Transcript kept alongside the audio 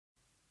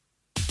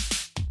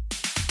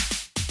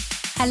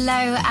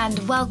Hello and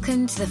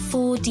welcome to the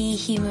 4D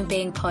Human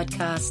Being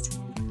podcast.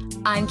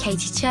 I'm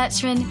Katie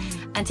Churchman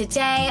and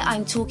today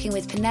I'm talking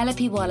with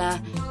Penelope Waller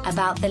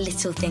about the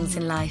little things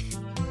in life.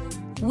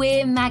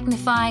 We're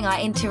magnifying our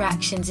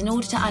interactions in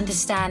order to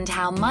understand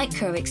how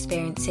micro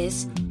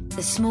experiences,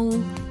 the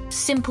small,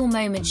 simple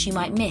moments you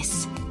might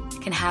miss,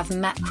 can have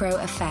macro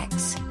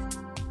effects.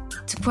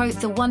 To quote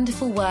the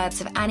wonderful words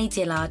of Annie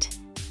Dillard,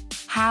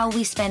 how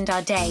we spend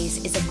our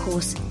days is of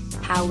course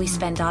how we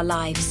spend our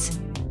lives.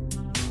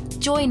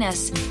 Join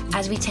us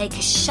as we take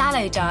a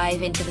shallow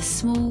dive into the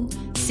small,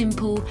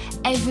 simple,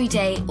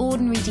 everyday,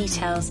 ordinary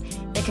details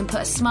that can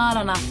put a smile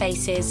on our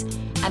faces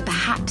and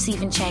perhaps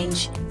even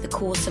change the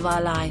course of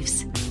our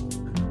lives.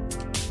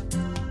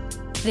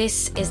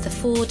 This is the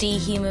 4D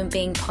Human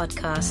Being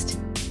podcast.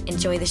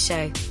 Enjoy the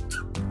show.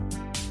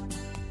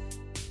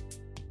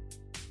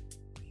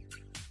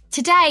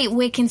 Today,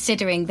 we're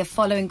considering the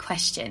following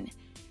question.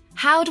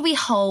 How do we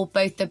hold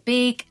both the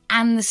big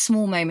and the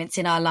small moments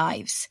in our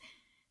lives?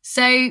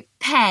 So,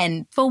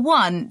 Pen, for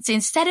once,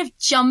 instead of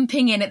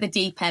jumping in at the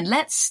deep end,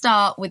 let's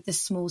start with the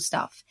small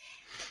stuff.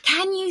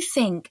 Can you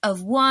think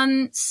of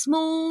one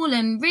small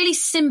and really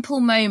simple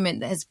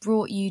moment that has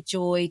brought you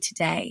joy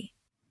today?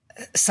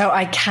 So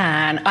I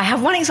can. I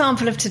have one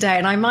example of today,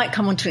 and I might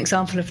come on to an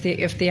example of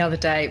the other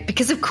day,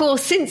 because, of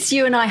course, since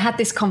you and I had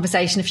this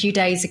conversation a few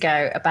days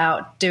ago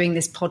about doing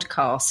this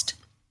podcast,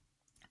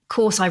 of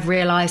course, I've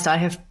realised I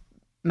have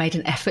made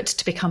an effort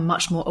to become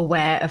much more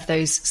aware of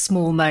those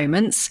small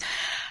moments.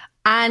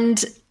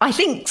 And I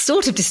think,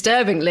 sort of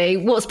disturbingly,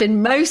 what's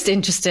been most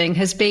interesting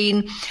has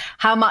been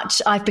how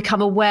much I've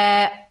become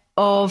aware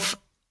of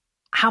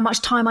how much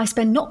time I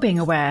spend not being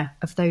aware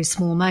of those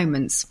small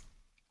moments.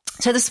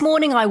 So this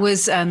morning I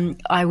was on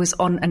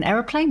an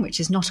aeroplane, which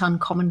is not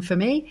uncommon for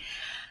me,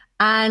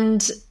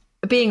 and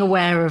being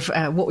aware of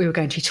what we were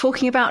going to be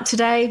talking about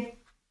today,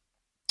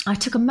 I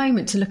took a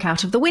moment to look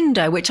out of the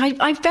window, which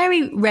I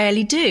very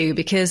rarely do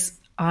because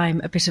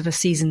I'm a bit of a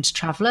seasoned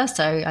traveller,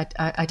 so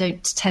I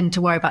don't tend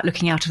to worry about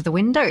looking out of the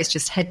window. It's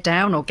just head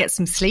down or get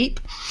some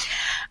sleep.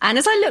 And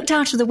as I looked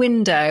out of the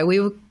window, we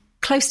were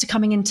close to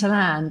coming into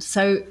land.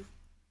 So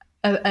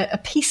a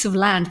piece of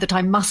land that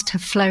I must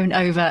have flown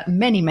over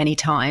many, many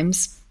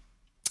times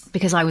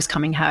because I was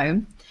coming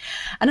home.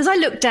 And as I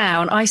looked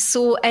down, I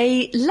saw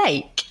a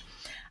lake.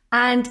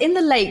 And in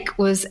the lake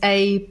was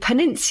a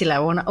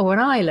peninsula or an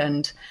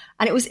island.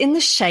 And it was in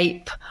the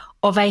shape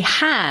of a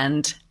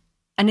hand.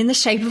 And in the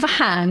shape of a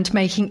hand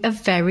making a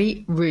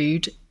very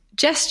rude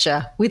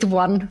gesture with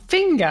one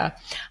finger.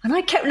 And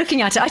I kept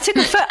looking at it. I took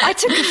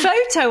a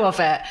photo of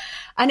it.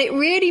 And it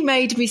really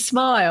made me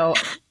smile.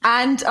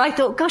 And I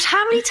thought, gosh,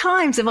 how many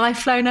times have I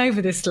flown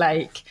over this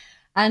lake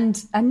and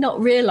not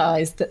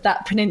realised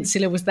that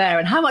peninsula was there?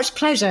 And how much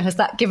pleasure has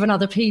that given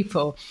other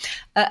people?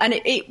 And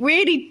it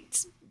really,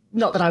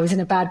 not that I was in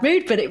a bad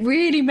mood, but it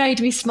really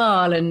made me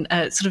smile and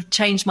sort of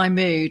changed my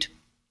mood.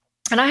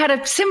 And I had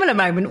a similar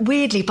moment,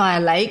 weirdly, by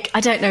a lake. I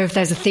don't know if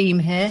there's a theme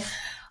here.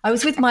 I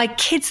was with my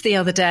kids the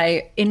other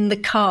day in the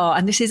car,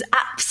 and this is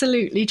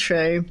absolutely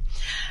true.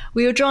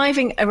 We were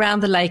driving around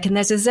the lake, and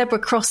there's a zebra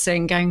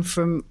crossing going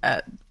from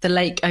the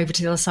lake over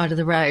to the other side of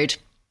the road.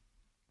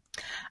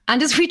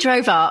 And as we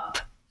drove up,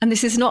 and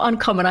this is not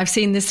uncommon, I've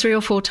seen this 3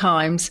 or 4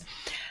 times,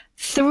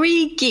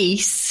 3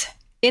 geese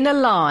in a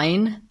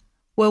line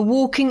were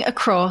walking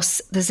across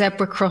the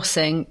zebra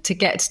crossing to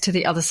get to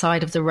the other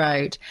side of the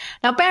road.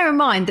 Now, bear in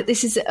mind that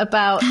this is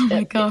about... Oh,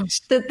 my gosh.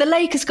 The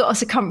lake has got a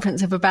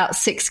circumference of about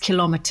 6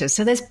 kilometres.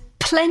 So there's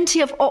plenty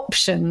of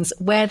options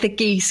where the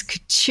geese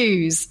could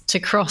choose to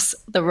cross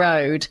the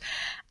road.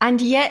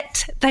 And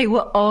yet they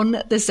were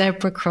on the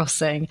zebra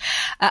crossing.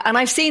 And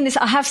I have seen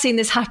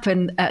this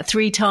happen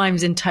 3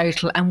 times in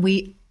total. And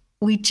we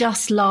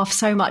just laugh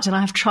so much. And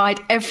I have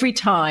tried every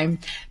time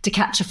to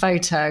catch a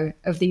photo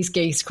of these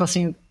geese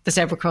crossing the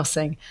zebra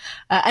crossing.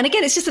 And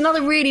again, it's just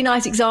another really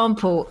nice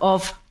example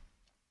of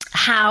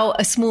how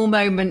a small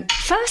moment,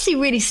 firstly,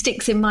 really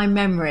sticks in my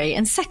memory.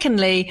 And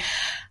secondly,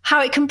 how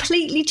it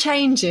completely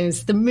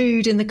changes the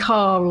mood in the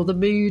car or the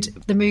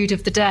mood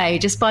of the day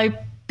just by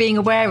being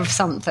aware of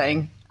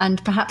something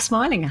and perhaps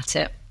smiling at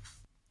it.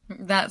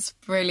 That's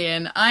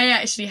brilliant. I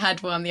actually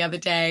had one the other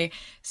day.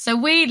 So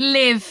we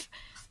live,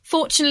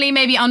 fortunately,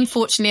 maybe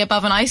unfortunately,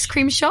 above an ice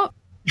cream shop.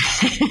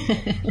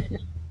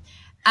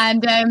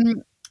 And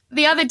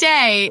the other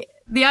day,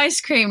 the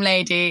ice cream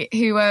lady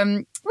who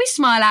we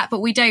smile at, but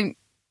we don't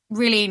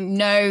really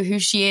know who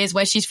she is,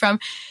 where she's from,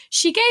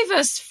 she gave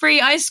us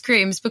free ice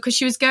creams because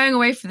she was going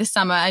away for the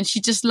summer and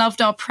she just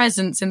loved our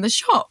presence in the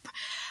shop.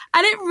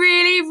 And it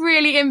really,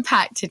 really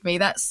impacted me,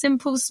 that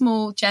simple,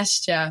 small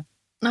gesture.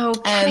 Oh,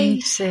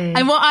 Katie.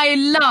 And what I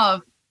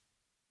love,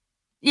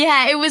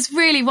 yeah, it was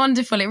really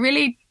wonderful. It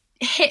really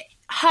hit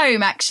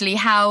home, actually,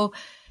 how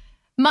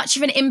much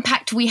of an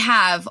impact we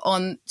have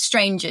on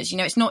strangers. You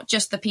know, it's not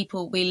just the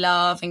people we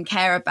love and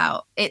care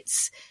about.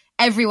 It's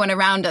everyone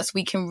around us.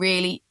 We can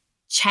really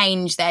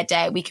change their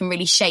day. We can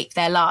really shape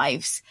their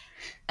lives.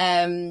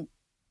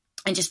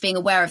 and just being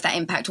aware of that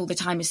impact all the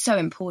time is so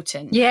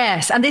important.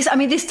 Yes. And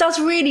this does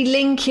really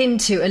link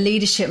into a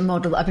leadership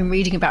model that I've been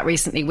reading about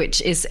recently,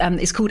 which is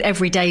called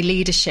Everyday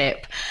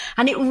Leadership.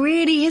 And it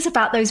really is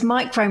about those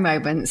micro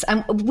moments.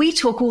 And we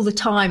talk all the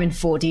time in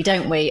 4D,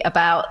 don't we,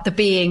 about the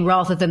being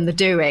rather than the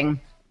doing.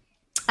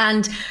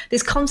 And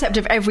this concept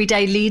of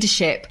everyday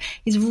leadership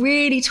is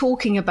really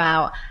talking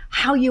about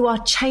how you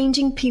are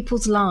changing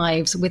people's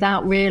lives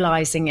without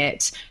realizing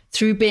it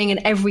through being an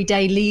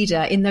everyday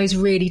leader in those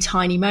really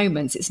tiny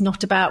moments. It's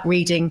not about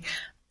reading,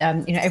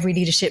 every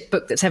leadership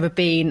book that's ever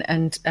been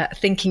and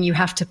thinking you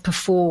have to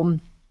perform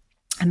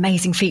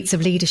amazing feats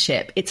of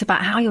leadership. It's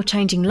about how you're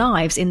changing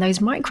lives in those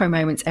micro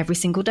moments every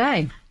single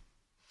day.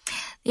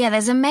 Yeah,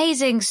 there's an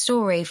amazing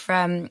story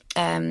from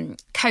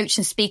coach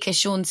and speaker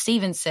Sean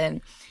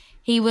Stevenson.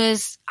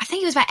 I think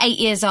he was about 8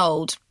 years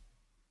old,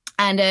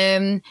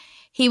 and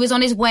he was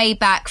on his way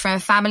back from a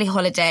family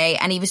holiday,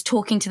 and he was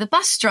talking to the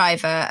bus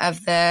driver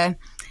of the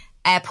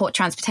airport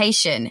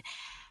transportation.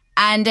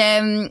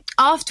 And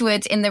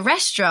afterwards in the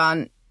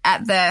restaurant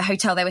at the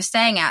hotel they were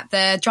staying at,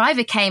 the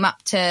driver came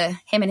up to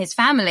him and his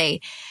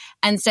family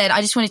and said,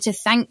 "I just wanted to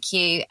thank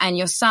you and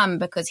your son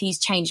because he's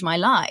changed my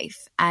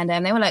life." And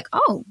they were like,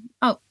 oh,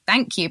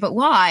 thank you. But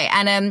why?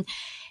 And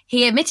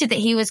he admitted that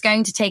he was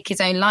going to take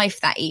his own life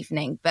that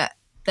evening, but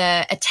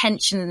the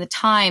attention and the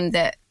time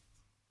that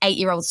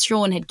 8-year-old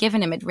Sean had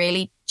given him had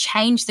really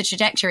changed the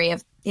trajectory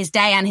of his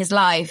day and his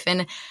life.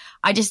 And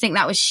I just think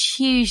that was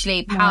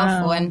hugely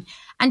powerful. Wow.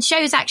 and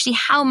shows actually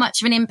how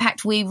much of an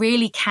impact we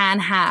really can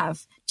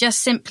have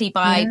just simply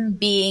by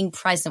being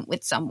present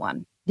with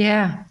someone.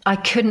 Yeah, I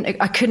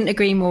couldn't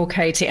agree more,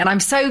 Katie. And I'm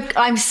so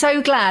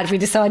glad we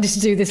decided to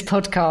do this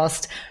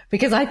podcast,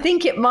 because I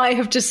think it might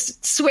have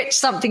just switched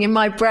something in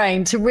my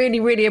brain to really,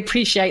 really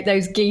appreciate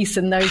those geese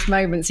and those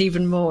moments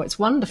even more. It's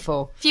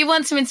wonderful. If you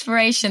want some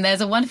inspiration,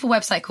 there's a wonderful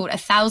website called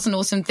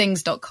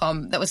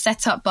 1000awesomethings.com that was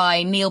set up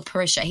by Neil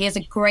Purusha. He has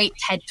a great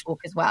TED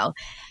talk as well.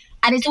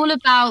 And it's all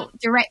about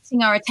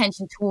directing our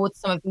attention towards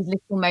some of these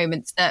little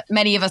moments that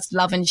many of us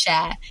love and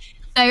share.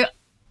 So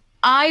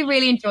I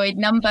really enjoyed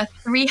number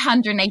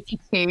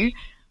 382,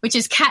 which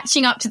is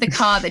catching up to the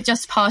car that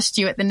just passed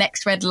you at the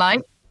next red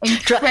light.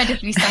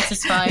 Incredibly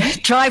satisfying.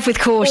 Drive with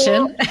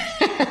caution.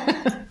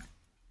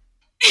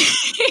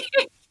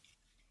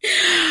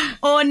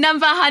 Or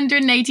number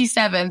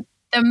 187,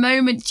 the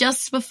moment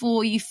just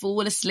before you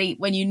fall asleep,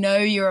 when you know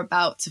you're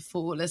about to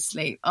fall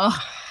asleep.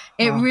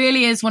 It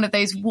really is one of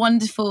those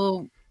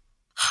wonderful,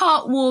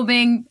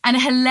 heartwarming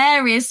and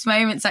hilarious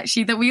moments,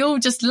 actually, that we all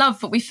just love,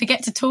 but we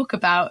forget to talk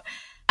about.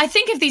 I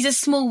think of these as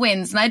small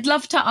wins, and I'd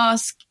love to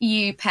ask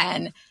you,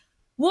 Pen,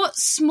 what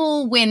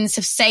small wins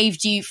have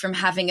saved you from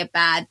having a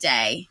bad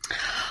day?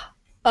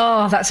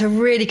 Oh, that's a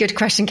really good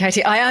question,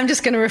 Katie. I am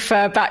just going to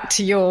refer back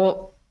to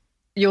your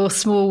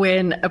small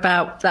win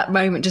about that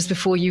moment just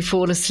before you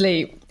fall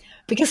asleep,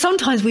 because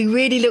sometimes we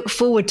really look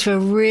forward to a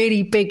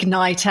really big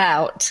night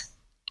out.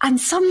 And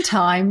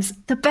sometimes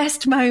the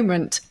best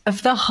moment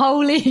of the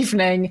whole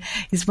evening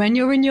is when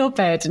you're in your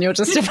bed and you're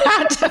just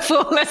about to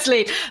fall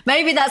asleep.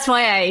 Maybe that's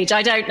my age.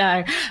 I don't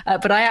know.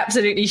 But I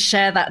absolutely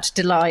share that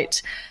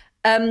delight.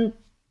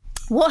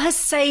 What has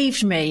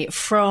saved me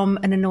from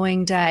an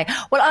annoying day?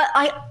 Well,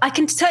 I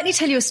can certainly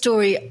tell you a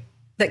story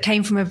that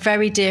came from a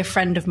very dear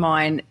friend of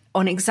mine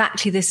on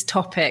exactly this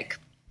topic.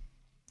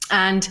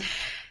 And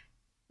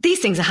these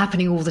things are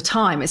happening all the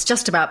time. It's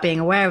just about being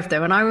aware of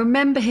them. And I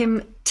remember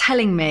him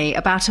telling me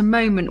about a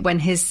moment when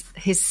his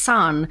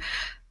son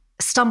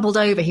stumbled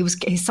over.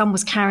 His son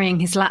was carrying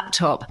his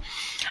laptop,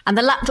 and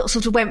the laptop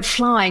sort of went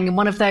flying in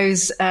one of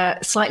those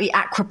slightly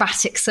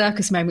acrobatic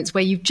circus moments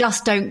where you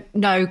just don't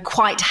know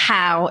quite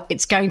how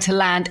it's going to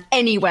land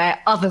anywhere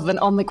other than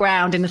on the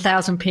ground in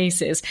 1,000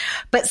 pieces.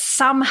 But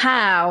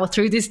somehow,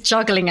 through this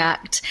juggling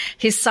act,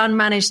 his son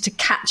managed to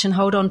catch and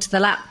hold on to the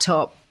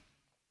laptop.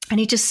 And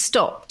he just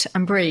stopped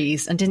and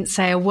breathed and didn't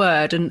say a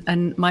word.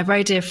 And my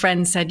very dear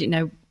friend said,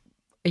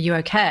 are you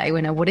okay?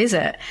 What is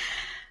it?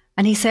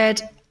 And he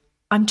said,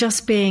 I'm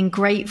just being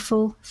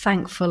grateful,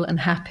 thankful and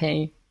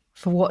happy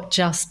for what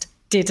just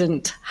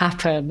didn't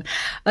happen.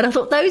 And I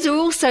thought those are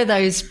also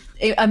those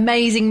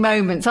amazing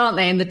moments, aren't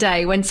they, in the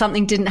day when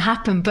something didn't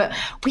happen, but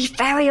we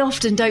very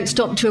often don't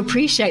stop to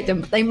appreciate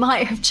them. They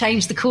might have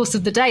changed the course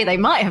of the day. They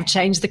might have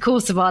changed the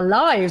course of our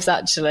lives,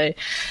 actually.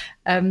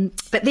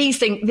 But these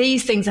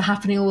things are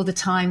happening all the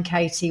time,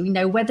 Katie. We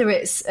know whether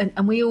it's,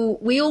 and we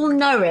all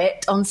know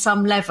it on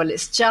some level.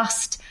 It's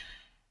just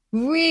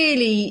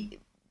really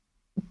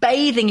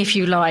bathing, if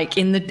you like,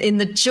 in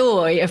the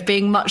joy of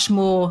being much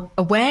more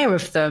aware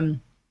of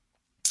them.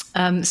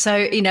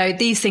 So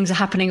these things are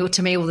happening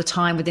to me all the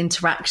time with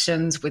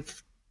interactions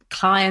with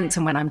clients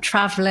and when I'm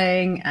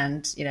traveling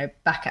and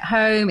back at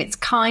home. It's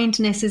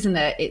kindness, isn't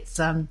it? It's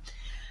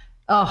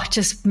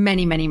just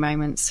many, many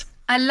moments.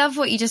 I love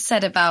what you just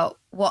said about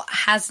what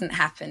hasn't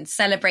happened,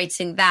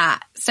 celebrating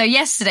that. So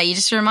yesterday, you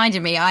just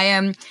reminded me,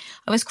 I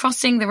was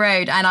crossing the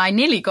road and I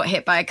nearly got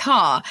hit by a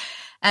car.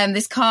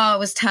 This car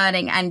was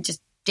turning and just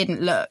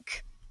didn't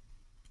look.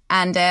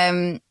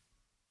 And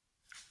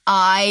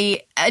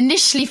I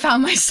initially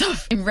found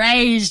myself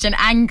enraged and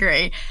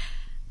angry.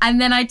 And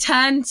then I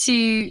turned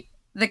to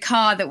the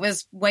car that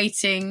was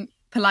waiting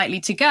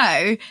politely to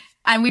go,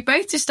 and we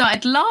both just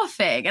started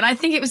laughing. And I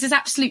think it was this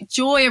absolute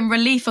joy and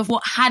relief of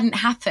what hadn't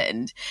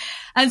happened.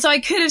 And so I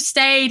could have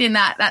stayed in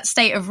that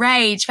state of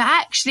rage, but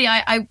actually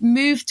I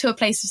moved to a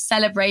place of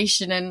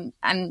celebration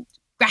and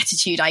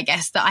gratitude, I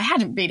guess, that I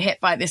hadn't been hit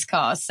by this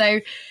car.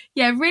 So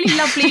yeah, really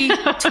lovely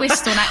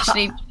twist on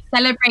actually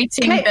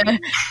celebrating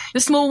the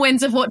small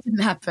wins of what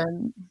didn't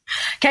happen.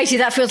 Katie,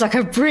 that feels like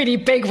a really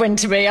big win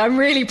to me. I'm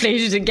really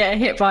pleased you didn't get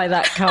hit by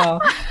that car.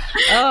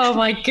 Oh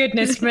my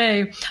goodness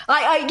me!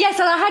 Yes,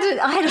 and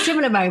I had a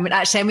similar moment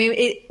actually. I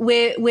mean,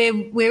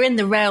 we're in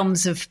the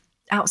realms of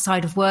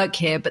outside of work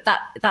here, but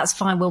that's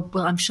fine.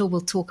 I'm sure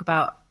we'll talk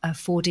about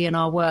 4D in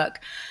our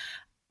work.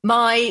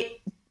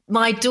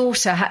 My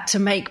daughter had to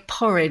make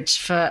porridge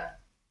for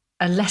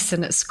a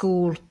lesson at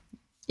school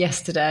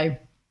yesterday.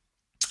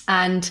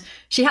 And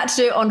she had to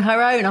do it on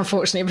her own,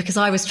 unfortunately, because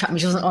I was trapped.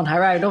 She wasn't on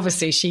her own.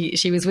 Obviously,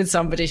 she was with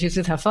somebody. She was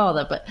with her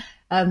father, but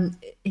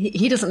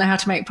he doesn't know how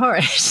to make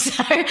porridge.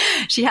 So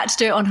she had to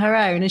do it on her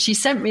own. And she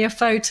sent me a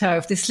photo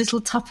of this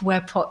little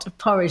Tupperware pot of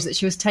porridge that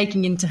she was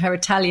taking into her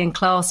Italian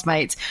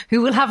classmates,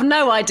 who will have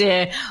no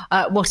idea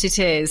what it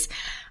is.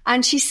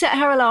 And she set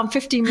her alarm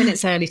 15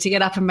 minutes early to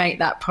get up and make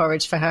that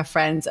porridge for her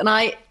friends. And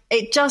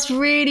it just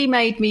really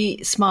made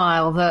me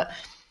smile that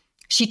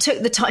she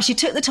took the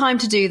time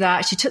to do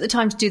that. She took the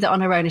time to do that on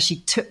her own, and she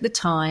took the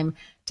time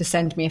to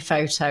send me a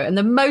photo. And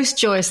the most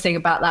joyous thing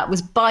about that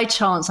was, by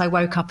chance, I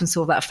woke up and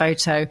saw that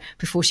photo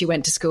before she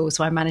went to school.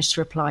 So I managed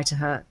to reply to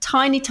her.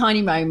 Tiny,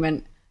 tiny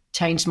moment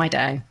changed my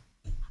day.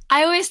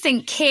 I always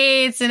think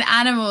kids and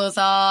animals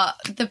are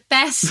the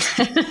best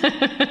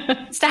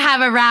to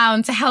have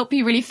around to help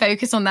you really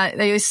focus on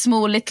those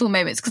small little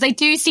moments, because they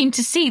do seem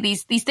to see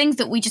these things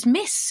that we just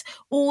miss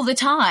all the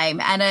time.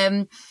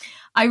 And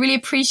I really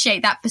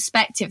appreciate that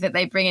perspective that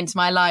they bring into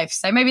my life.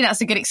 So maybe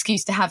that's a good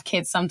excuse to have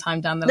kids sometime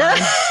down the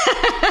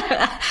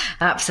line.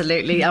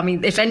 Absolutely. I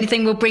mean, if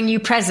anything will bring you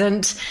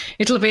present,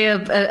 it'll be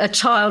a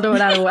child or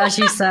an adult, as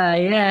you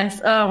say. Yes.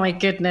 Oh, my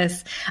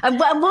goodness. And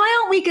why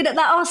aren't we good at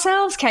that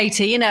ourselves,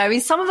 Katie? You know, I mean,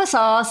 some of us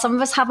are, some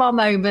of us have our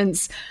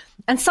moments.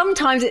 And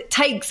sometimes it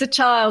takes a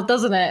child,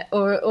 doesn't it,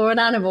 or an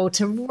animal,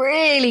 to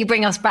really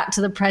bring us back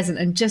to the present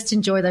and just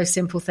enjoy those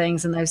simple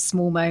things and those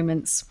small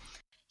moments.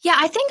 Yeah,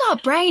 I think our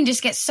brain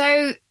just gets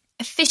so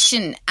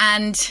efficient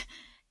and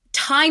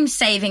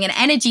time-saving and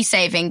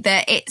energy-saving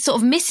that it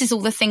sort of misses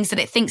all the things that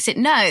it thinks it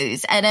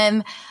knows.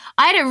 And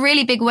I had a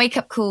really big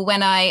wake-up call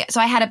when I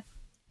had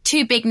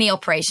 2 big knee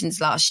operations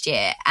last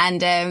year.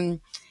 And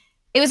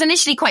it was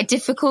initially quite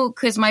difficult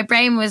because my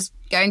brain was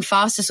going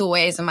fast as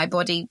always and my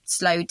body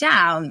slowed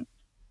down.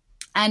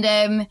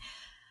 And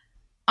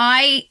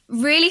I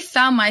really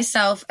found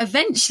myself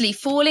eventually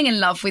falling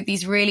in love with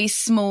these really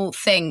small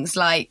things,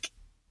 like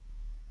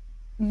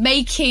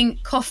making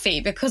coffee,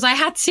 because I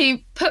had to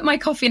put my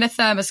coffee in a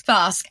thermos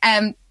flask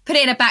and put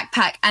it in a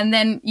backpack and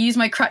then use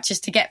my crutches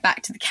to get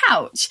back to the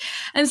couch.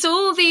 And so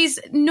all these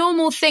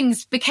normal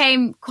things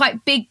became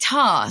quite big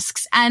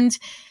tasks. And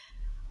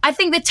I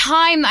think the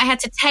time that I had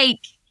to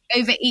take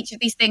over each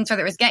of these things,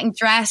 whether it was getting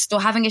dressed or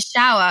having a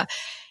shower,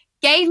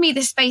 gave me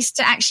the space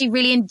to actually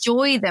really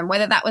enjoy them,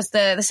 whether that was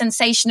the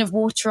sensation of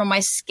water on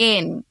my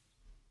skin.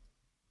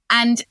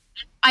 And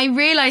I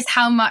realized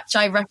how much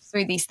I rush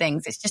through these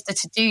things. It's just a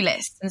to-do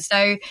list. And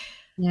so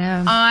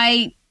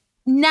I'm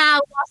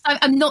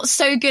not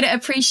so good at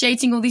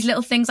appreciating all these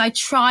little things. I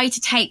try to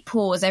take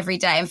pause every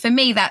day. And for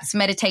me, that's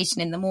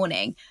meditation in the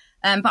morning.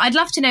 But I'd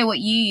love to know what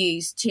you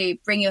use to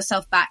bring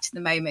yourself back to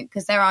the moment,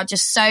 because there are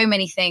just so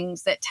many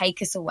things that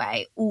take us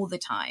away all the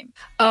time.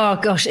 Oh,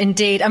 gosh,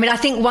 indeed. I mean, I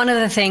think one of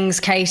the things,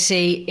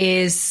 Katie,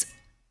 is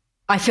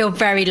I feel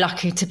very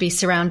lucky to be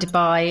surrounded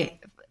by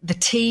the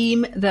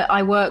team that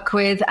I work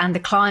with and the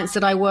clients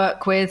that I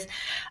work with.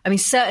 I mean,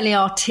 certainly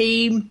our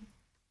team,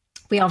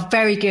 we are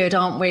very good,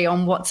 aren't we,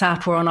 on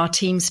WhatsApp or on our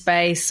team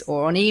space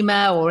or on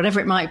email or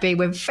whatever it might be.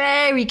 We're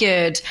very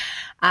good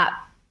at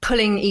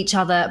pulling each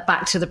other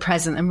back to the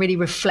present and really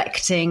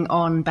reflecting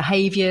on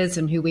behaviours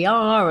and who we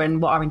are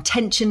and what our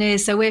intention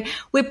is. So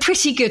we're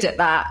pretty good at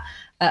that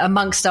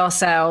amongst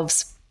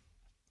ourselves.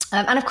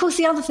 And of course,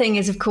 the other thing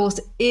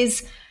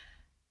is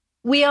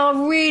we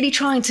are really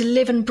trying to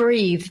live and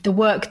breathe the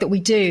work that we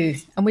do,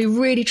 and we're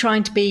really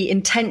trying to be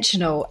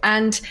intentional.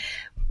 And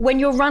when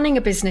you're running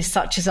a business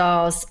such as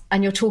ours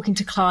and you're talking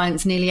to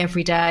clients nearly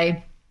every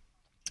day,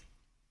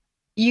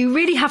 you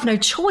really have no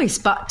choice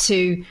but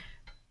to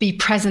be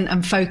present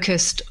and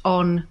focused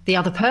on the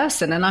other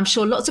person. And I'm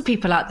sure lots of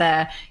people out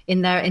there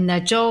in their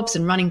jobs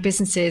and running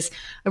businesses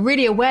are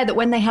really aware that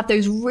when they have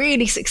those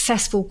really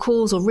successful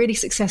calls or really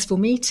successful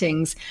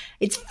meetings,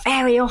 it's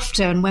very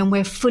often when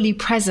we're fully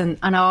present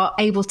and are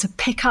able to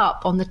pick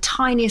up on the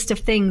tiniest of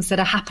things that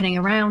are happening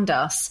around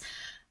us.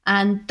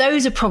 And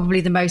those are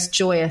probably the most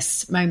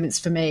joyous moments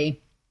for me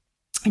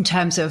in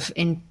terms of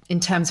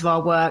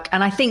our work.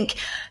 And I think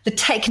the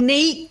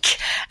technique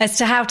as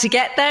to how to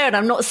get there, and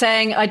I'm not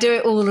saying I do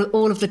it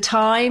all of the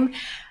time,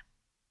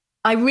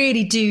 I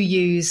really do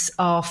use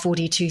our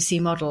 4D2C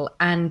model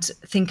and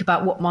think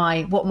about what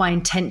my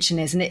intention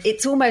is. And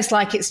it's almost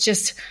like it's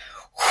just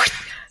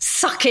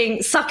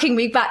sucking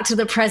me back to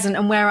the present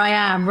and where I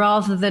am,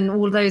 rather than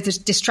all those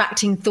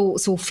distracting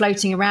thoughts all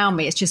floating around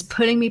me. It's just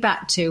pulling me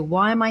back to,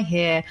 why am I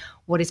here?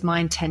 What is my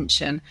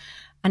intention?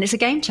 And it's a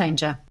game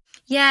changer.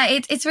 Yeah,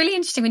 it's really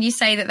interesting when you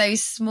say that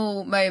those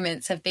small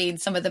moments have been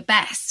some of the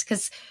best,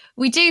 because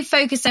we do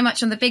focus so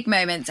much on the big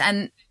moments.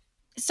 And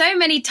so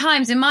many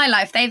times in my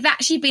life, they've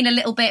actually been a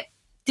little bit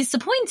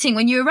disappointing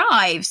when you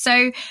arrive.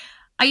 So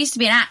I used to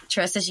be an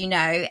actress, as you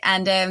know,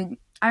 and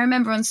I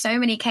remember on so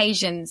many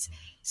occasions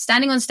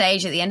standing on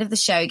stage at the end of the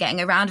show, getting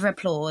a round of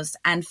applause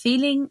and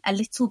feeling a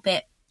little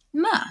bit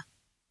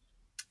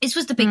This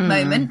was the big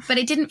moment, but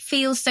it didn't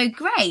feel so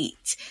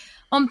great.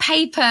 On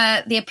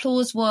paper, the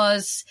applause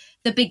was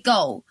the big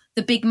goal,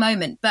 the big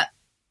moment. But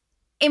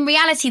in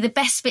reality, the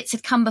best bits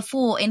had come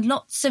before in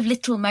lots of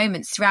little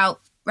moments throughout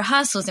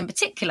rehearsals in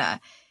particular.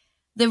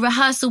 The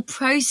rehearsal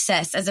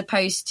process as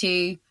opposed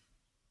to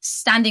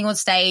standing on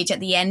stage at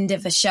the end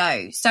of a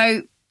show.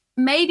 So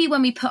maybe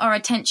when we put our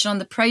attention on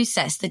the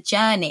process, the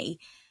journey,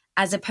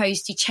 as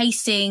opposed to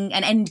chasing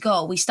an end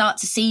goal, we start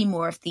to see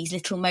more of these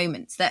little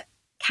moments that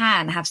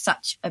can have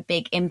such a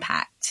big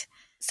impact.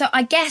 So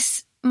I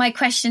guess my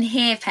question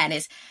here, Pen,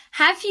 is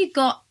have you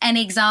got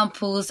any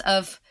examples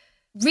of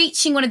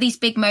reaching one of these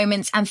big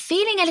moments and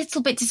feeling a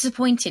little bit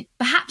disappointed?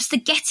 Perhaps the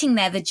getting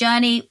there, the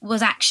journey,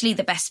 was actually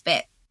the best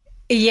bit.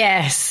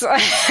 Yes,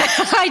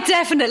 I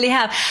definitely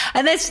have.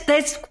 And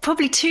there's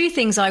probably two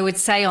things I would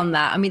say on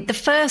that. I mean, the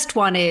first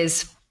one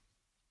is,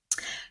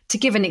 to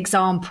give an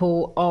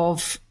example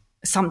of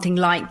something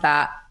like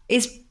that,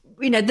 is,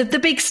 the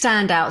big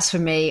standouts for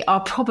me are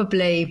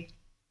probably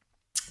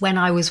when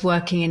I was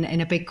working in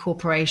a big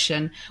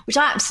corporation, which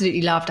I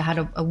absolutely loved. I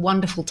had a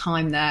wonderful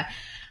time there.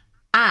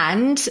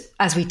 And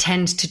as we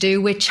tend to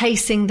do, we're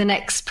chasing the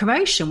next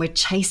promotion. We're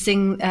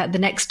chasing the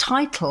next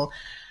title.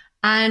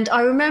 And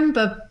I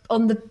remember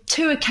on the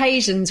two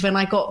occasions when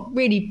I got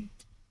really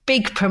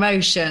big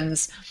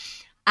promotions,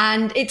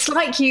 and it's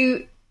like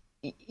you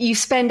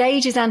spend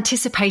ages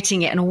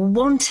anticipating it and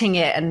wanting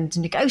it and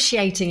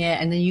negotiating it.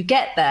 And then you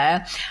get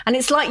there and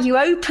it's like you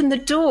open the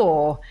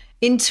door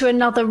into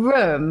another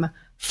room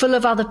full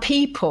of other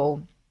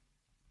people,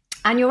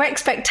 and your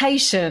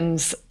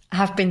expectations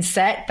have been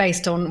set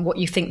based on what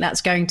you think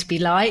that's going to be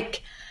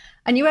like.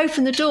 And you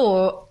open the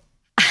door,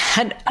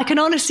 and I can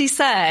honestly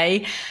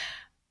say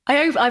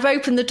I've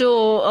opened the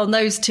door on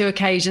those two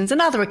occasions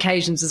and other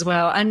occasions as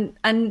well,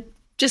 and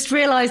just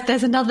realised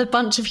there's another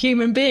bunch of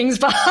human beings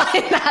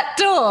behind that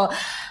door.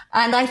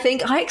 And I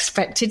think I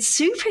expected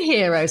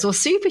superheroes or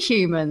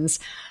superhumans.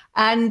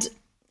 And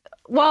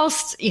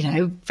whilst,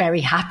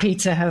 very happy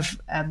to have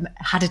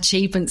had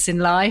achievements in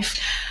life,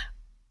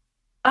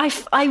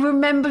 I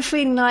remember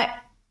feeling like,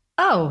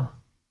 oh,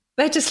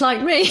 they're just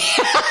like me.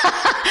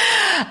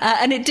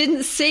 And it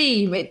didn't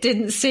seem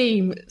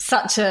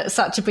such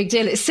a big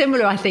deal. It's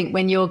similar, I think,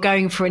 when you're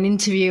going for an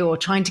interview or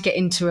trying to get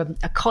into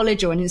a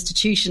college or an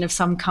institution of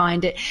some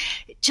kind. It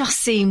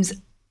just seems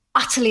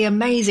utterly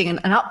amazing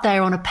and up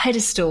there on a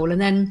pedestal. And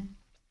then,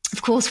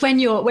 of course, when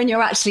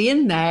you're actually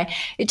in there,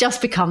 it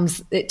just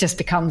becomes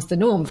the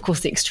norm. Of course,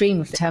 the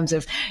extreme in terms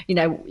of,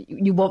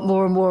 you want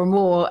more and more and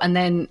more, and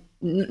then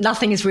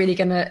nothing is really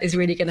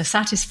gonna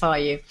satisfy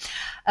you.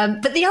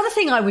 But the other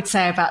thing I would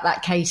say about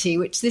that, Katie,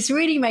 which this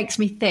really makes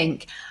me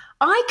think,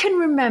 I can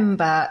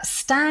remember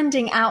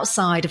standing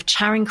outside of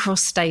Charing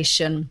Cross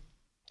Station.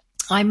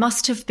 I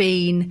must have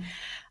been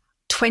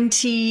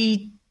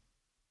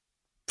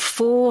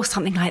 24,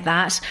 something like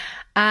that,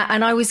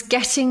 and I was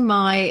getting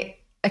my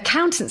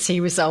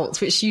accountancy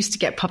results, which used to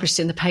get published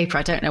in the paper.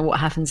 I don't know what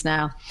happens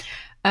now.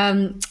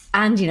 And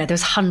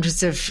there's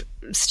hundreds of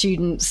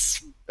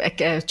students,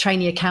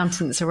 trainee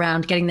accountants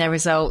around getting their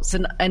results,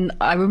 and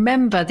I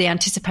remember the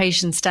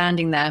anticipation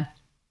standing there,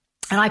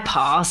 and I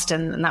passed,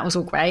 and that was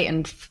all great.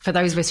 And for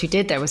those of us who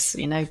did, there was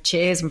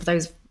cheers, and for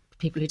those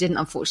people who didn't,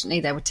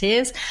 unfortunately, there were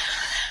tears.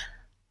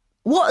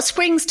 What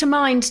springs to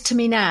mind to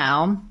me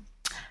now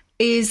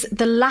is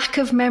the lack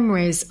of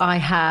memories I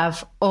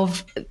have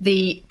of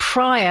the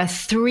prior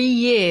 3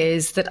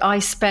 years that I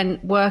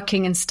spent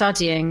working and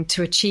studying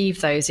to achieve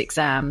those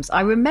exams.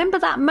 I remember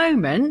that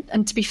moment,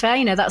 and to be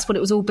fair, that's what it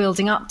was all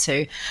building up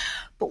to.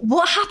 But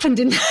what happened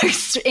in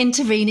those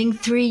intervening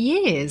 3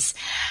 years?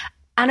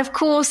 And of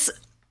course,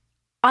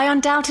 I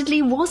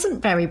undoubtedly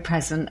wasn't very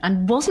present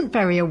and wasn't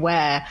very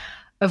aware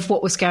of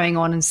what was going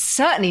on, and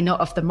certainly not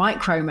of the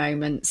micro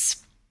moments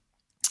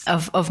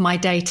of my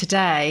day to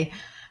day.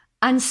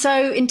 And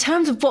so in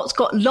terms of what's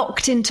got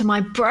locked into my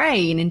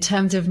brain in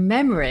terms of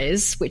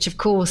memories, which of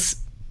course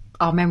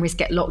our memories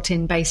get locked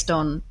in based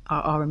on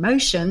our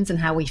emotions and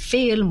how we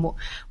feel and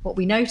what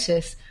we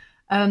notice,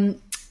 I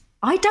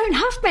don't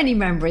have many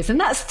memories. And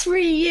that's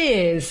 3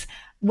 years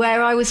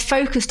where I was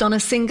focused on a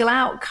single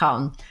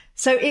outcome.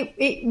 So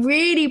it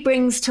really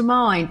brings to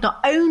mind not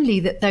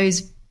only that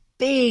those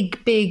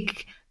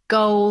big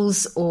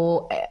goals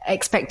or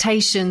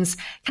expectations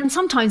can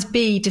sometimes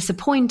be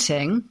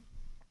disappointing,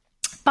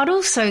 but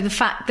also the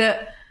fact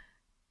that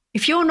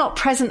if you're not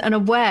present and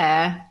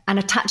aware and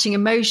attaching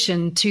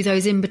emotion to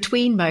those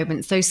in-between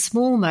moments, those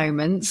small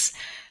moments,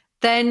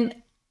 then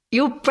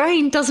your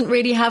brain doesn't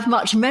really have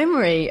much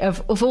memory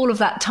of all of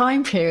that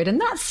time period.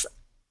 And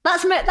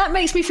that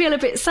makes me feel a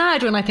bit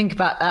sad when I think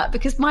about that,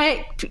 because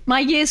my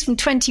years from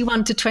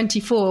 21 to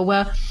 24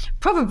 were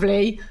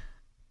probably,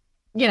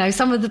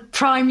 some of the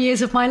prime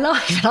years of my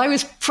life. And I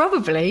was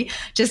probably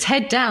just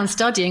head down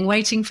studying,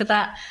 waiting for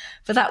that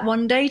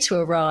one day to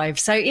arrive.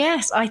 So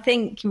yes, I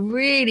think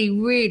really,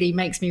 really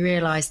makes me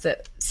realise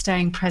that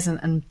staying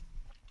present and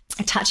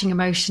attaching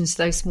emotions to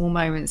those small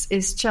moments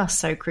is just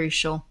so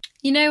crucial.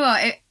 You know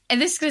what?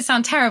 This is going to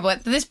sound terrible,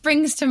 but this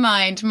brings to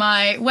mind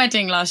my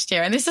wedding last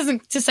year. And this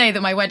isn't to say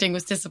that my wedding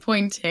was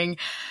disappointing.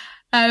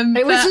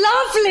 It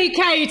was lovely,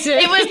 Katie.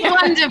 It was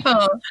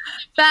wonderful.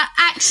 But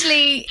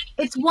actually,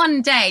 it's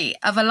one day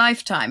of a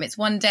lifetime. It's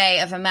one day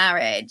of a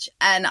marriage.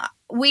 And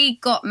we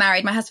got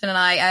married, my husband and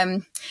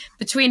I,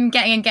 between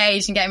getting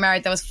engaged and getting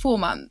married, there was 4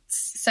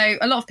 months. So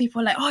a lot of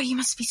people were like, oh, you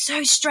must be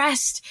so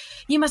stressed.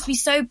 You must be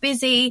so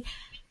busy.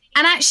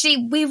 And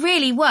actually, we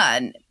really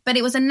weren't. But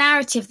it was a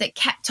narrative that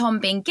kept on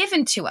being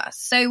given to us.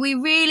 So we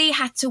really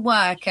had to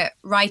work at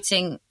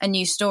writing a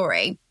new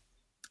story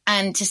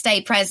and to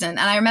stay present.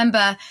 And I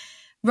remember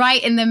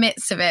right in the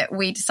midst of it,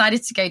 we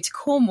decided to go to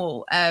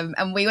Cornwall,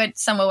 and we went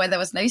somewhere where there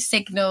was no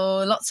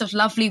signal, lots of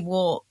lovely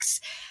walks.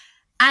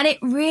 And it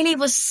really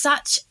was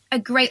such a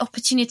great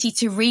opportunity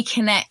to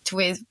reconnect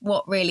with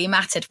what really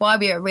mattered, why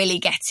we were really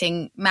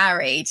getting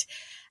married.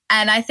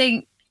 And I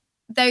think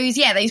those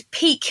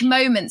peak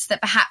moments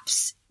that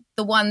perhaps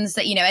the ones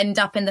that, end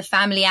up in the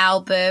family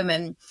album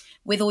and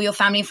with all your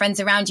family and friends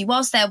around you,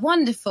 whilst they're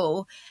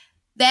wonderful,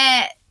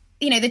 they're,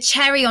 the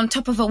cherry on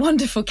top of a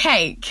wonderful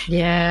cake.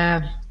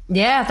 Yeah,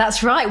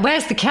 that's right.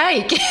 Where's the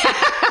cake?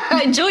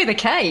 Enjoy the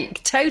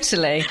cake.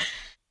 Totally.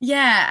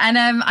 Yeah.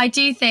 And I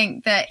do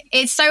think that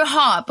it's so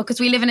hard because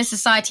we live in a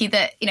society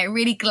that,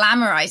 really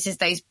glamorizes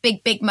those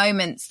big, big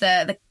moments,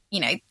 the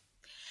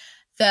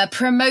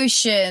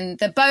promotion,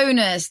 the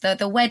bonus,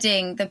 the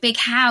wedding, the big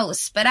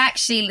house. But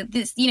actually,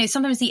 this,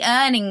 sometimes the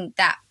earning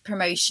that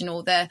promotion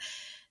or the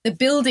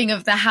building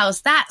of the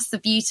house, that's the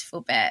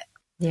beautiful bit.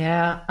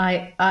 Yeah,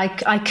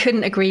 I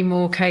couldn't agree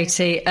more,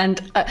 Katie.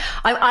 And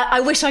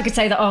I wish I could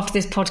say that after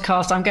this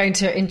podcast, I'm going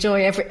to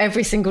enjoy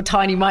every single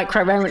tiny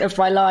micro moment of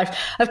my life.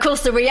 Of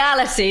course, the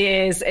reality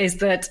is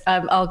that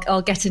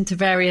I'll get into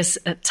various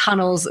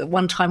tunnels at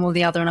one time or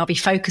the other, and I'll be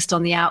focused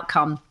on the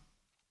outcome.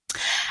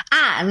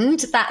 And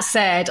that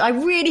said, I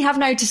really have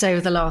noticed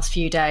over the last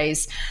few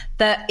days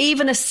that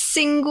even a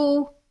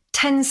single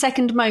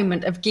 10-second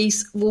moment of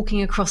geese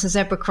walking across a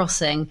zebra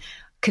crossing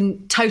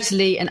can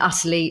totally and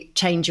utterly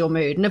change your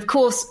mood. And of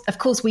course,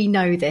 we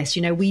know this.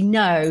 We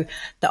know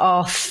that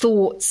our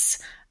thoughts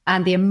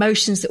and the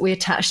emotions that we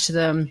attach to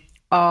them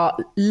are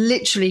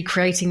literally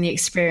creating the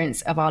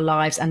experience of our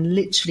lives and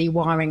literally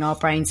wiring our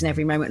brains in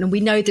every moment. And we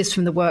know this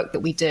from the work that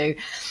we do.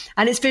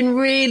 And it's been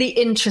really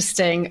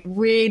interesting,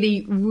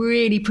 really,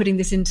 really putting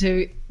this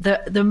into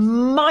the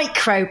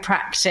micro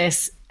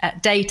practice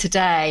day to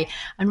day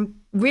and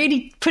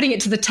really putting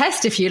it to the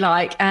test, if you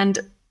like. And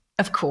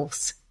of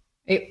course,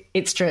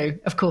 it's true.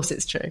 Of course,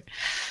 it's true.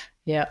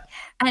 Yeah.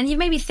 And you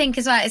made me think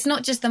as well, it's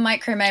not just the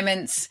micro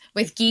moments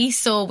with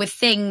geese or with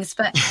things,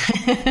 but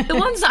the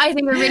ones that I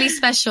think are really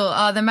special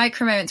are the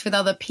micro moments with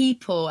other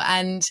people.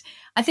 And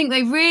I think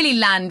they really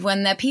land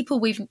when they're people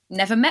we've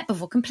never met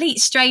before, complete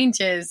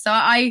strangers. So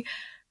I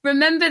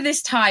remember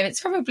this time, it's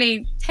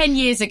probably 10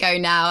 years ago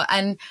now,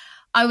 and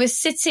I was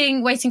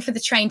sitting waiting for the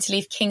train to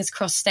leave King's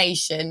Cross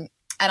Station,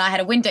 and I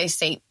had a window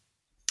seat.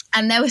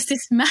 And there was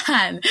this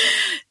man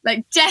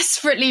like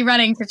desperately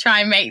running to try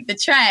and make the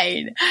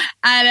train.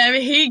 And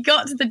he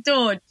got to the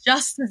door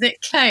just as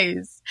it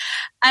closed.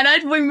 And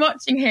I'd been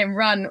watching him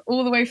run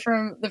all the way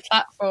from the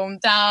platform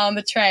down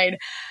the train.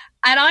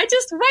 And I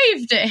just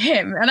waved at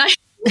him. And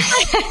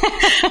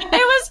it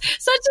was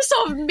such a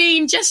sort of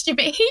mean gesture,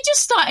 but he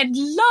just started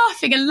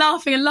laughing and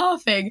laughing and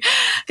laughing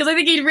because I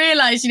think he'd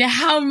realised,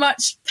 how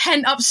much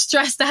pent up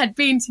stress there had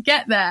been to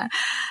get there.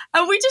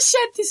 And we just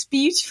shared this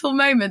beautiful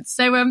moment.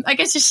 So I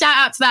guess a shout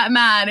out to that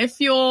man. If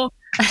you're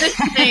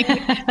listening,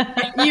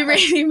 you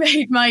really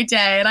made my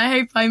day, and I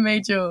hope I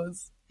made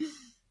yours.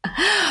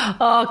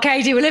 Oh,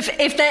 Katie, well,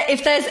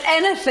 if there's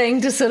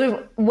anything to sort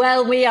of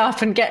well me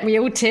up and get me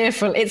all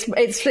tearful,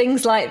 it's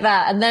things like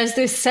that. And there's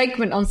this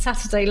segment on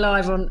Saturday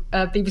Live on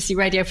BBC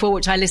Radio 4,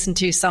 which I listen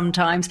to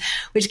sometimes,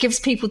 which gives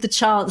people the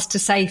chance to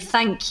say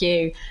thank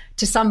you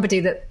to somebody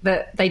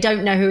that they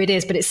don't know who it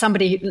is, but it's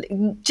somebody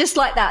just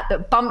like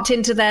that bumped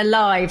into their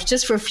lives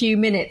just for a few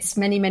minutes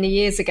many, many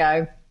years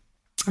ago.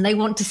 And they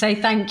want to say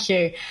thank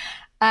you.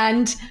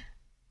 And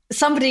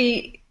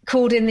somebody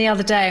called in the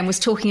other day and was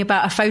talking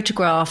about a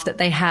photograph that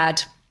they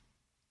had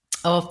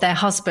of their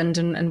husband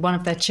and one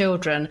of their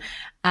children.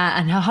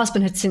 And her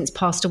husband had since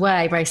passed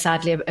away, very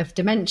sadly, of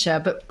dementia.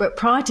 But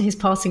prior to his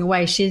passing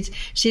away,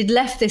 she'd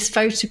left this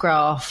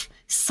photograph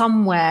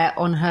somewhere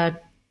on her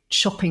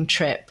shopping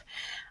trip.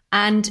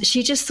 And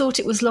she just thought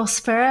it was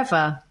lost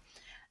forever.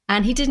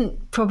 And he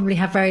didn't probably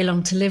have very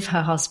long to live,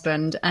 her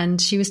husband.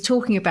 And she was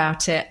talking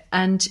about it.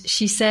 And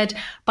she said,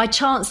 by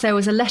chance, there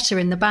was a letter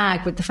in the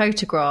bag with the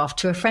photograph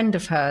to a friend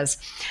of hers.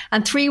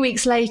 And 3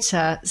 weeks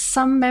later,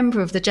 some member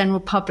of the general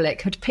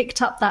public had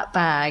picked up that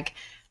bag,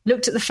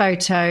 looked at the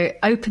photo,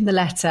 opened the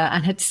letter,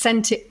 and had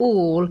sent it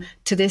all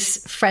to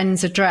this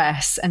friend's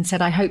address and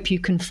said, I hope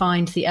you can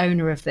find the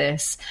owner of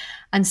this.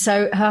 And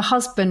so her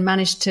husband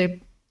managed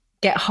to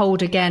get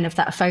hold again of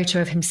that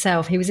photo of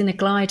himself. He was in a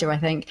glider, I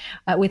think,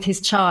 with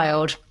his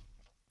child,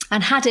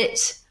 and had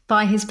it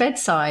by his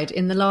bedside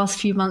in the last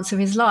few months of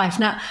his life.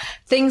 Now,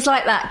 things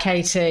like that,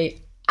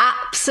 Katie,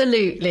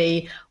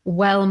 absolutely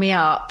well me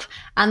up.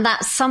 And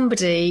that's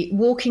somebody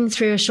walking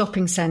through a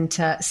shopping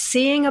centre,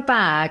 seeing a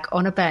bag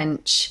on a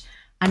bench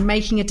and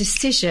making a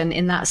decision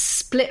in that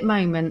split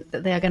moment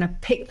that they are going to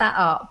pick that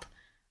up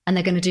and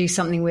they're going to do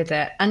something with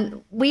it.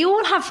 And we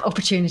all have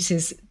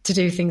opportunities to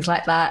do things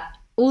like that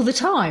all the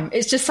time.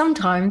 It's just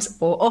sometimes,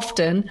 or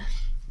often,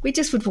 we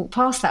just would walk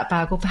past that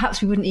bag, or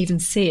perhaps we wouldn't even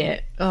see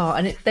it.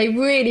 They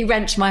really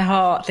wrench my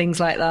heart, things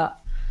like that.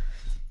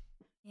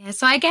 Yeah,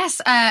 so I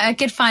guess a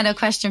good final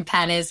question,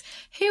 Pen, is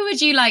who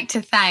would you like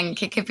to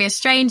thank? It could be a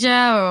stranger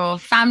or a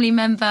family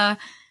member,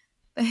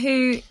 but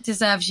who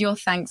deserves your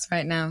thanks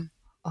right now?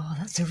 Oh,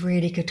 that's a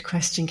really good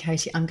question,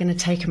 Katie. I'm going to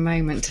take a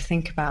moment to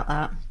think about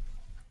that.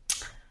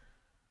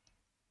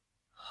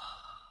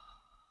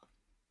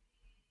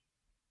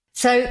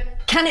 So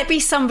can it be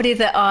somebody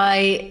that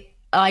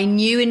I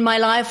knew in my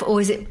life,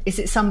 or is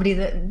it somebody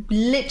that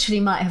literally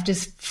might have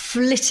just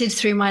flitted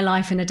through my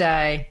life in a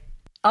day?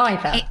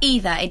 Either.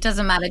 It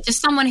doesn't matter.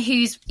 Just someone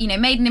who's,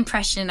 made an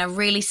impression in a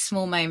really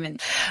small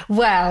moment.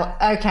 Well,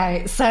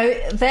 okay. So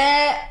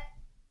there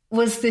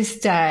was this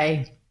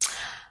day,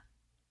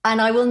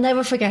 and I will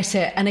never forget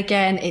it. And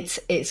again,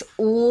 it's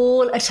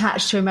all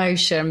attached to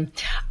emotion.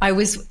 I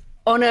was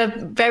on a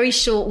very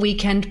short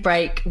weekend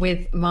break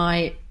with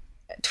my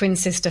twin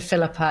sister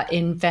Philippa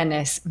in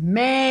Venice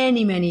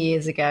many, many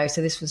years ago.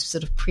 So this was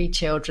sort of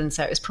pre-children.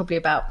 So it was probably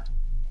about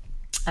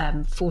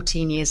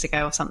 14 years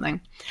ago or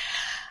something.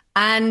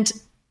 And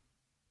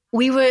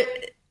we were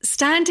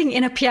standing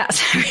in a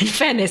piazza in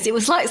Venice. It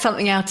was like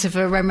something out of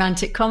a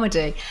romantic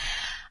comedy.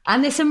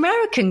 And this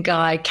American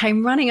guy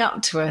came running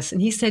up to us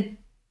and he said,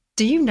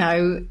 do you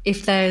know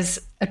if there's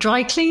a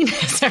dry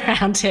cleaners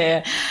around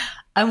here?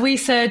 And we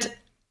said,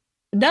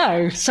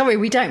 no, sorry,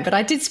 we don't. But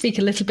I did speak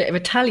a little bit of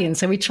Italian,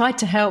 so we tried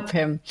to help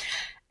him.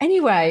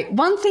 Anyway,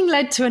 one thing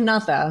led to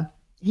another.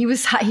 He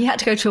had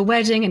to go to a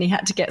wedding and he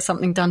had to get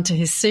something done to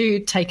his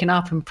suit, taken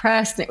up and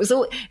pressed. And it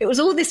was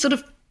all this sort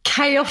of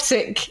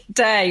chaotic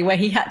day where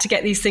he had to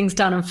get these things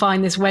done and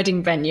find this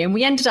wedding venue. And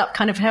we ended up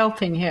kind of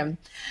helping him.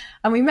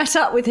 And we met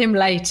up with him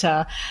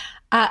later.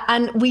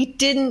 And we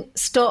didn't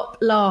stop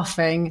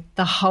laughing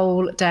the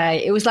whole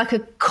day. It was like a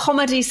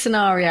comedy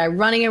scenario,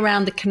 running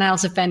around the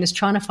canals of Venice,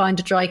 trying to find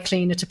a dry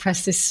cleaner to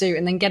press this suit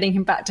and then getting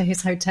him back to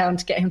his hotel and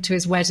to get him to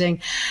his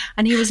wedding.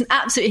 And he was an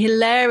absolutely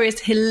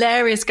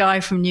hilarious guy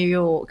from New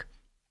York.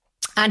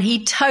 And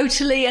he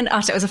totally and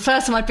utterly, it was the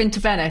first time I'd been to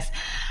Venice.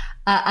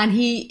 And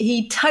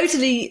he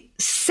totally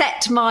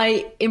set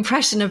my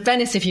impression of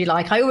Venice, if you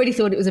like. I already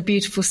thought it was a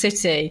beautiful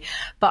city,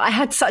 but I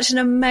had such an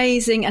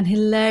amazing and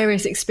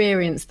hilarious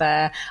experience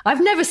there.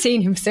 I've never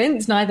seen him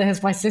since, neither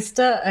has my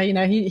sister.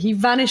 He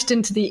vanished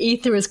into the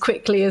ether as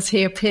quickly as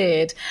he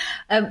appeared.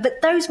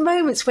 But those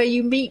moments where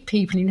you meet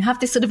people and you have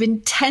this sort of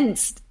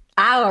intense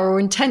hour or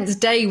intense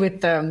day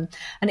with them,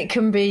 and it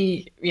can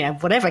be,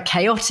 whatever,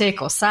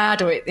 chaotic or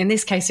sad, or in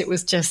this case, it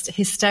was just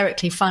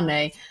hysterically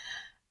funny.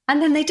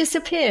 And then they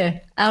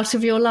disappear out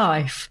of your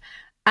life.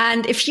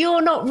 And if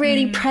you're not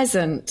really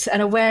present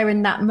and aware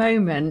in that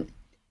moment,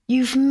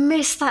 you've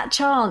missed that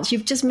chance.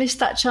 You've just missed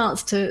that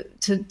chance to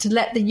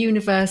let the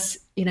universe,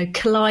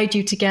 collide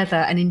you together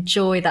and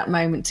enjoy that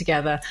moment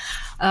together.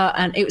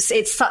 And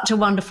it's such a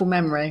wonderful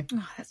memory.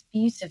 Oh, that's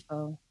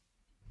beautiful.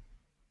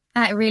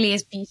 That really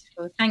is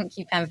beautiful. Thank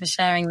you, Pen, for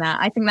sharing that.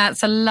 I think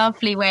that's a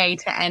lovely way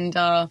to end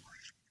our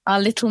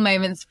Little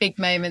Moments, Big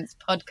Moments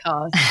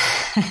podcast.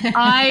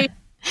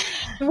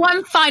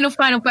 One final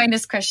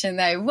bonus question,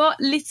 though.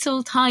 What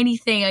little tiny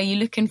thing are you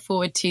looking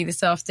forward to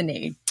this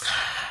afternoon?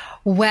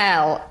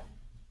 Well,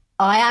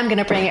 I am going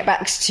to bring it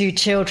back to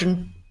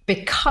children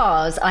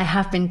because I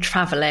have been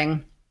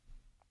travelling.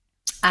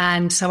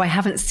 And so I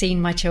haven't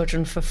seen my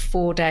children for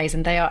 4 days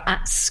and they are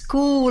at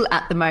school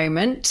at the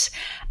moment.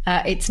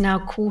 It's now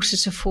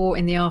 3:45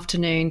 in the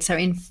afternoon. So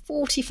in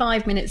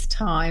 45 minutes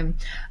time,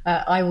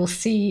 I will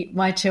see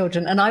my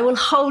children and I will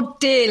hold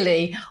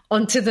dearly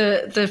onto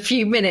the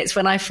few minutes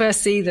when I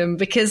first see them,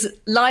 because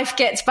life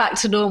gets back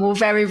to normal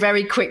very,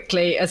 very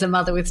quickly as a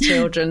mother with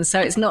children. So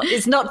it's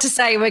not to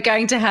say we're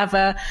going to have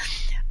a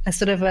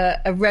sort of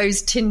a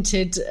rose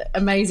tinted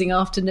amazing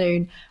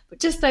afternoon, but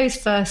just those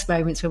first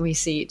moments when we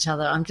see each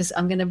other, I'm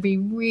going to be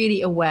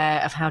really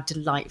aware of how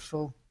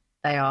delightful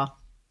they are.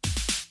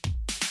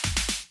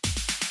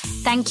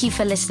 Thank you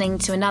for listening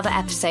to another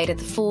episode of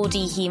the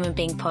 4D Human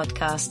Being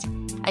podcast,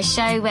 a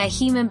show where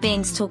human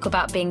beings talk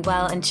about being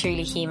well and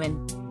truly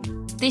human.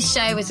 This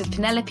show was with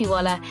Penelope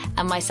Waller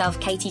and myself,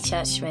 Katie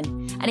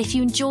Churchman. And if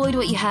you enjoyed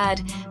what you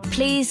heard,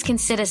 please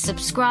consider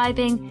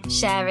subscribing,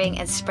 sharing,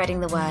 and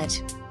spreading the word.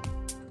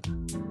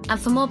 And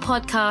for more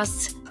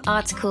podcasts,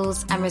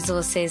 articles, and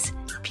resources,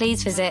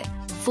 please visit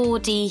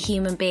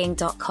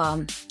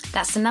 4dhumanbeing.com.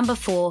 That's the number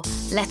 4,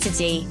 letter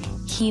D,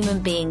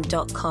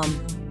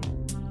 humanbeing.com.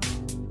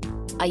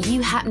 Are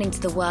you happening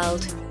to the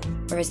world,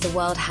 or is the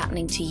world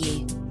happening to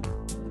you?